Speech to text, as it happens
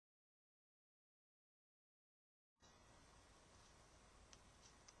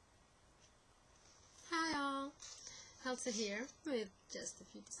Elsa here with just a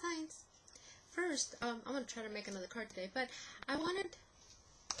few designs. First, I'm going to try to make another card today, but I wanted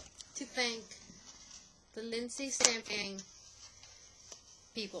to thank the Lindsay stamping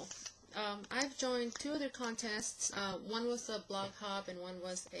people. I've joined 2 other contests. One was a blog hop and one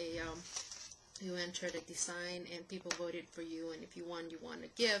was a you entered a design and people voted for you, and if you won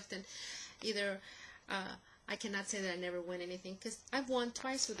a gift. And either I cannot say that I never win anything because I've won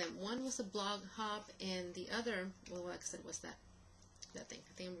twice with them. One was a blog hop and the other, well, like I said, was that thing.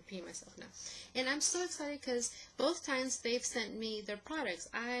 I think I'm repeating myself now. And I'm so excited because both times they've sent me their products.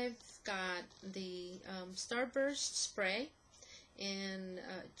 I've got the Starburst spray in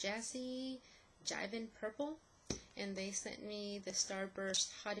Jazzy Jivin Purple, and they sent me the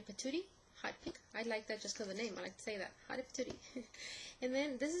Starburst Hottie Patootie, Hot Pink. I like that just because of the name. I like to say that, Hottie Patootie. And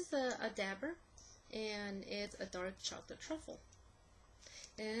then this is a dabber, and it's a dark chocolate truffle.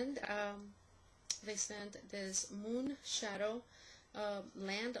 And they sent this Moon Shadow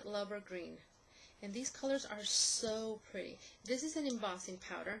Land Lover Green. And these colors are so pretty. This is an embossing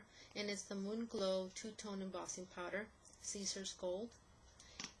powder, and it's the Moon Glow 2-tone embossing powder, Caesar's Gold.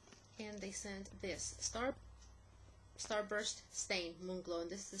 And they sent this Starburst Stain Moon Glow, and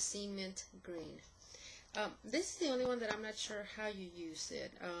this is the Sea Mint Green. This is the only one that I'm not sure how you use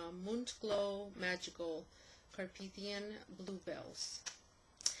it. Moon Glow Magical Carpathian Bluebells.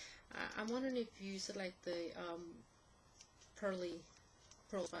 I'm wondering if you use it like the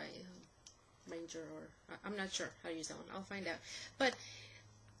Pearls by Ranger, or I'm not sure how to use that one. I'll find out. But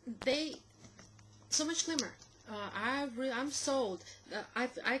they, so much glimmer. I'm sold.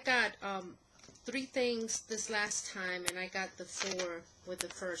 I got 3 things this last time, and I got the 4 with the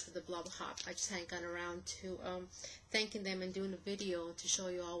first, with the blob hop. I just hadn't gotten around to thanking them and doing a video to show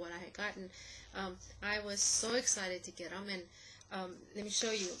you all what I had gotten. I was so excited to get them, and let me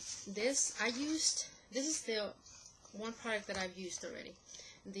show you. This is the one product that I've used already.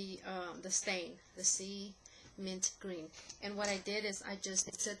 The stain, the Sea Mint Green. And what I did is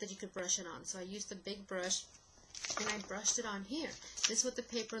it said that you could brush it on. So I used a big brush, and I brushed it on here. This is what the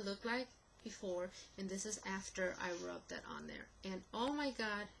paper looked like before, and this is after I rubbed that on there. And oh my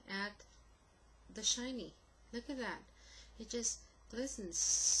god, at the shiny. Look at that. It just glistens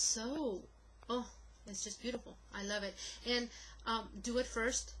so, oh, it's just beautiful. I love it. And do it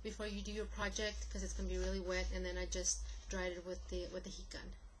first before you do your project because it's going to be really wet, and then I just dried it with the heat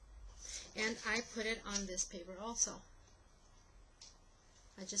gun. And I put it on this paper also.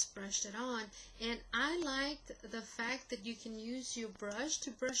 I just brushed it on, and I liked the fact that you can use your brush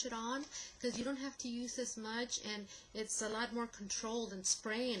to brush it on because you don't have to use this much, and it's a lot more controlled than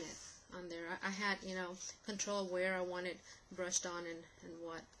spraying it on there. I had, control of where I wanted brushed on and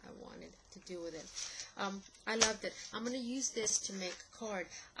what I wanted to do with it. I loved it. I'm going to use this to make a card.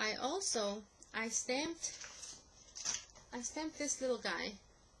 I stamped this little guy.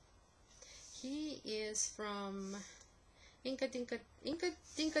 He is from Inca Dinka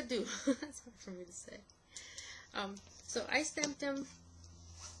Doo. That's hard for me to say. So I stamped him,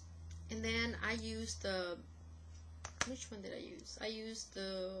 and then I used which one did I use? I used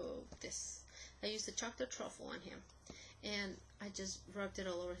I used the chocolate truffle on him, and I just rubbed it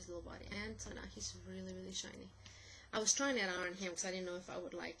all over his little body, and so now he's really, really shiny. I was trying it on him because I didn't know if I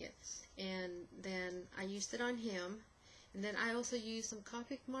would like it, and then I used it on him. And then I also used some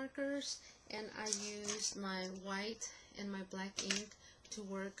Copic markers, and I used my white and my black ink to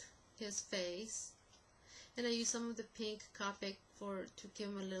work his face. And I used some of the pink Copic to give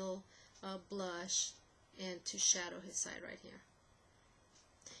him a little blush and to shadow his side right here.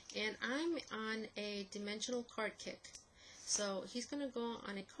 And I'm on a dimensional card kick. So he's going to go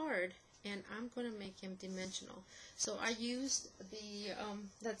on a card, and I'm going to make him dimensional. So I used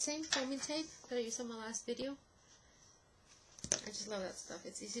that same foaming tape that I used on my last video. I just love that stuff.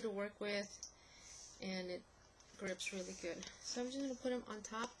 It's easy to work with, and it grips really good. So I'm just going to put them on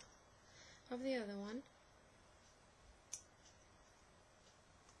top of the other one.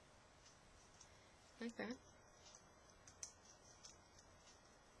 Like that.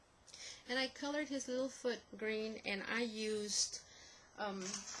 And I colored his little foot green, and I used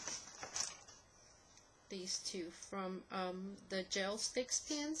these 2 from the gel sticks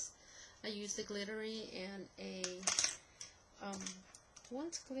pins. I used the glittery and a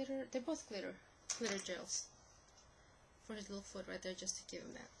one's glitter, they're both glitter gels for his little foot right there, just to give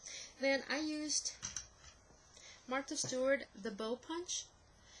him that. Then I used Martha Stewart, the bow punch,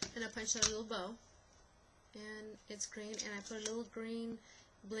 and I punched out a little bow, and it's green, and I put a little green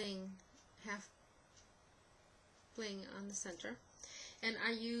bling, half bling on the center, and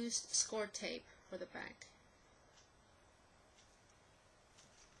I used score tape for the back.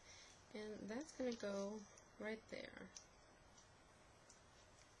 And that's going to go right there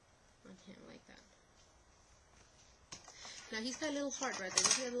on him like that. Now he's got a little heart right there.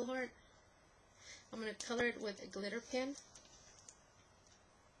 See that little heart? I'm going to color it with a glitter pen.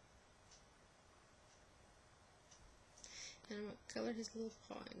 And I'm going to color his little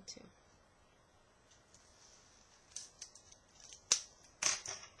paw in too.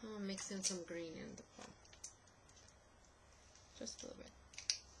 I'll mix in some green in the paw. Just a little bit.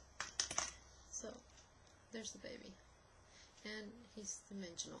 So, there's the baby. And he's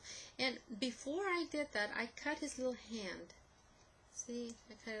dimensional. And before I did that, I cut his little hand. See,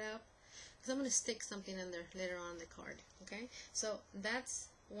 I cut it out. Because I'm going to stick something in there later on the card. Okay? So, that's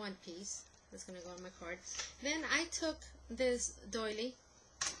one piece. That's going to go on my card. Then I took this doily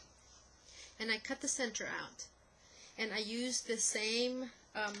and I cut the center out. And I used the same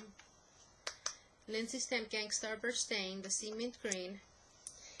Lindsay Stamp Gang Starburst stain, the sea mint green,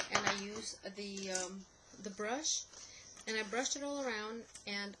 and I used the brush, and I brushed it all around,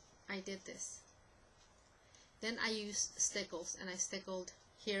 and I did this. Then I used stickles, and I stickled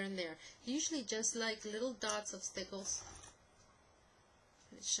here and there, usually just like little dots of stickles,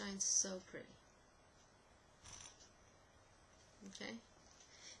 and it shines so pretty. Okay,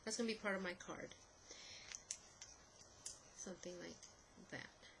 that's going to be part of my card, something like that.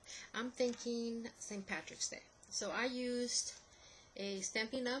 I'm thinking St. Patrick's Day. So I used a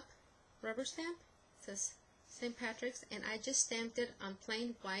Stampin' Up! Rubber stamp. It says St. Patrick's, and I just stamped it on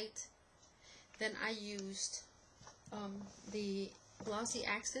plain white. Then I used the glossy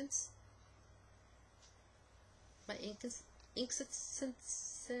accents by I can't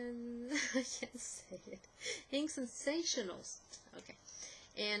say it. Ink Sensationals. Okay,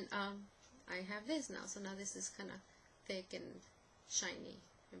 and I have this now. So now this is kind of thick and shiny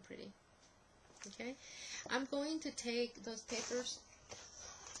and pretty. Okay, I'm going to take those papers,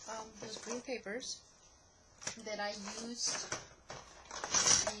 those green papers that I used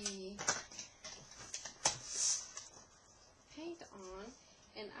the paint on,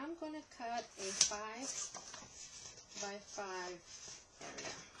 and I'm going to cut a 5 by 5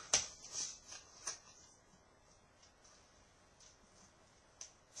 area.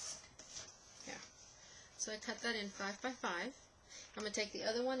 Yeah, so I cut that in 5 by 5. I'm going to take the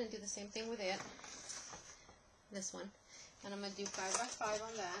other one and do the same thing with it, this one, and I'm going to do 5 by 5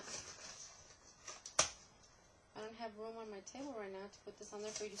 on that. I don't have room on my table right now to put this on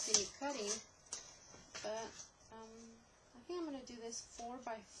there for you to see me cutting, but I think I'm going to do this 4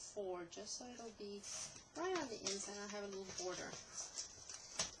 by 4 just so it'll be right on the inside. I'll have a little border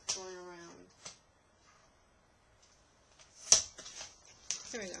going around.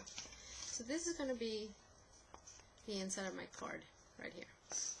 Here we go. So this is going to be the inside of my card right here.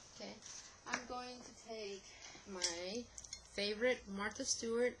 Okay, I'm going to take my favorite Martha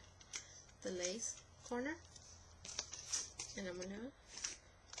Stewart, the lace corner, and I'm gonna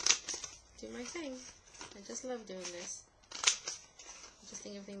do my thing. I just love doing this. I just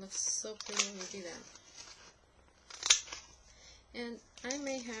think everything looks so pretty when you do that. And I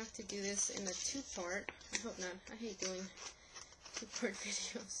may have to do this in a 2-part. I hope not. I hate doing 2-part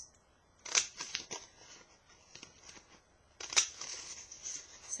videos.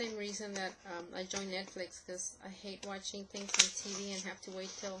 Same reason that I joined Netflix, because I hate watching things on TV and have to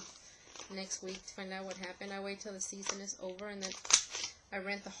wait till next week to find out what happened. I wait till the season is over, and then I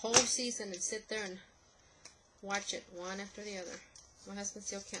rent the whole season and sit there and watch it one after the other. My husband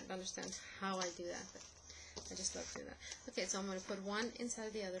still can't understand how I do that, but I just love doing that. Okay, so I'm going to put one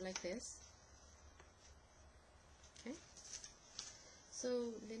inside the other like this. Okay,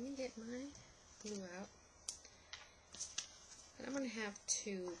 so let me get my glue out. And I'm going to have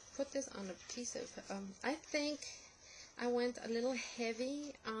to put this on a piece of, I think I went a little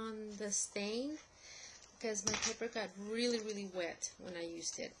heavy on the stain because my paper got really, really wet when I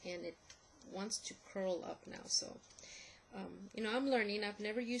used it, and it wants to curl up now. So, you know, I'm learning. I've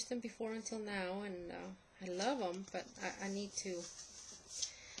never used them before until now, and I love them, but I need to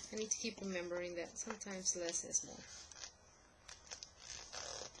keep remembering that sometimes less is more.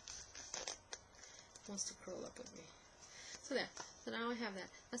 It wants to curl up with me. So there. So now I have that.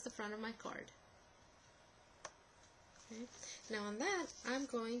 That's the front of my card. Okay. Now on that, I'm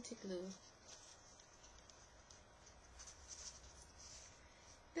going to glue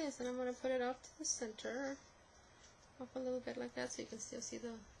this, and I'm going to put it off to the center, off a little bit like that, so you can still see the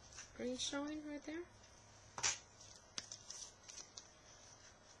green showing right there.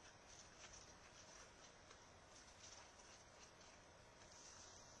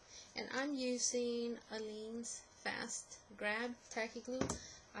 And I'm using Aleene's Fast Grab Tacky Glue.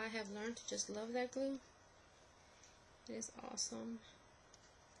 I have learned to just love that glue. It is awesome.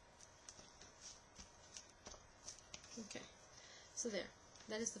 Okay, so there.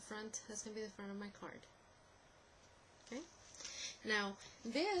 That is the front. That's going to be the front of my card. Okay. Now,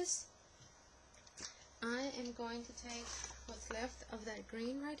 this, I am going to take what's left of that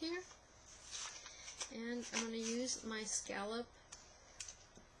green right here, and I'm going to use my scallop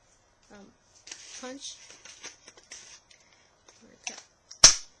punch.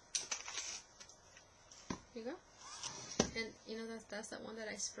 Here you go. And you know, that's that one that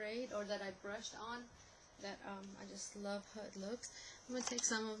I sprayed or that I brushed on. That I just love how it looks. I'm going to take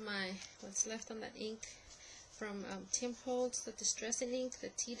some of my, what's left on that ink from Tim Holtz, the Distressing ink, the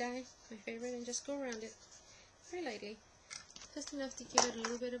tea dye, my favorite, and just go around it very lightly. Just enough to give it a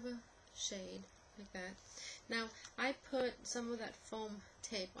little bit of a shade, like that. Now, I put some of that foam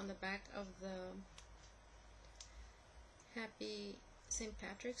tape on the back of the Happy St.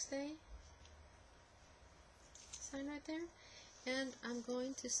 Patrick's Day sign right there, and I'm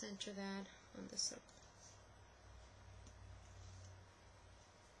going to center that on the circle.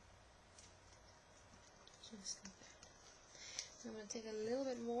 Just like that. So I'm going to take a little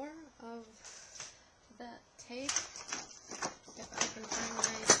bit more of that tape, if I can find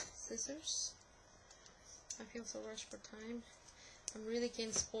my scissors. I feel so rushed for time. I'm really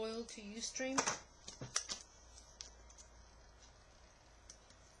getting spoiled to Ustream.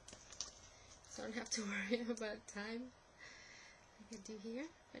 So I don't have to worry about time. I can do here.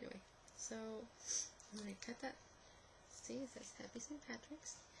 Anyway, so I'm going to cut that. See, it says Happy St.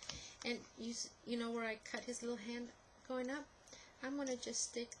 Patrick's. And you know where I cut his little hand going up? I'm going to just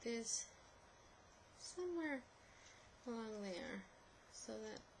stick this somewhere along there so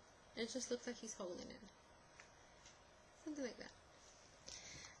that it just looks like he's holding it. Something like that.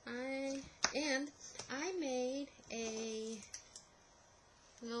 I made a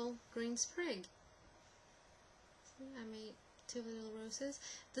little green sprig. See, I made 2 little roses.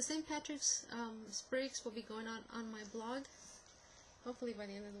 The St. Patrick's sprigs will be going on my blog, hopefully by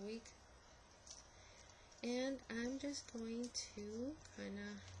the end of the week. And I'm just going to kind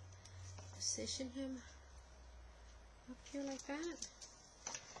of position him up here like that.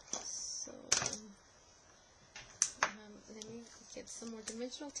 So let me get some more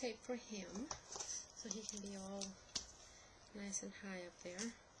dimensional tape for him so he can be all nice and high up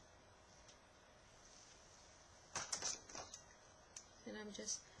there. And I'm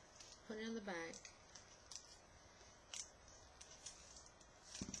just putting it on the back.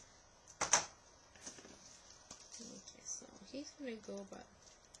 Okay, so he's going to go about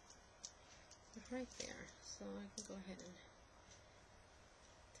right there. So I can go ahead and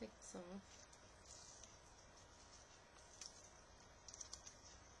take this off.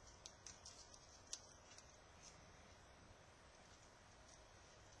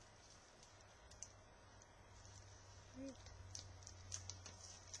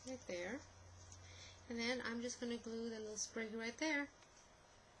 Right there. And then I'm just going to glue the little sprig right there.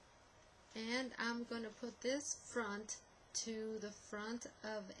 And I'm going to put this front to the front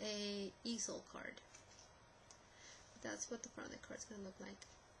of a easel card. That's what the front of the card's going to look like.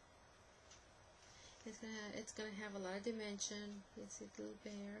 It's going to have a lot of dimension. You see the little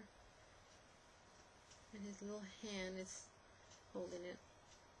bear. And his little hand is holding it.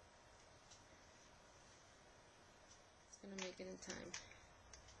 It's going to make it in time.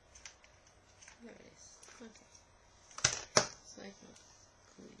 There it is. Okay. So I can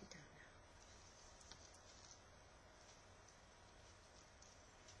glue it down now.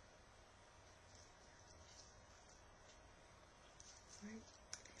 Right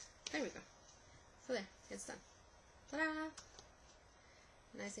there. There we go. So there, it's done. Ta-da!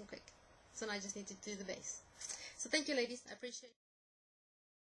 Nice and quick. So now I just need to do the base. So thank you, ladies. I appreciate it.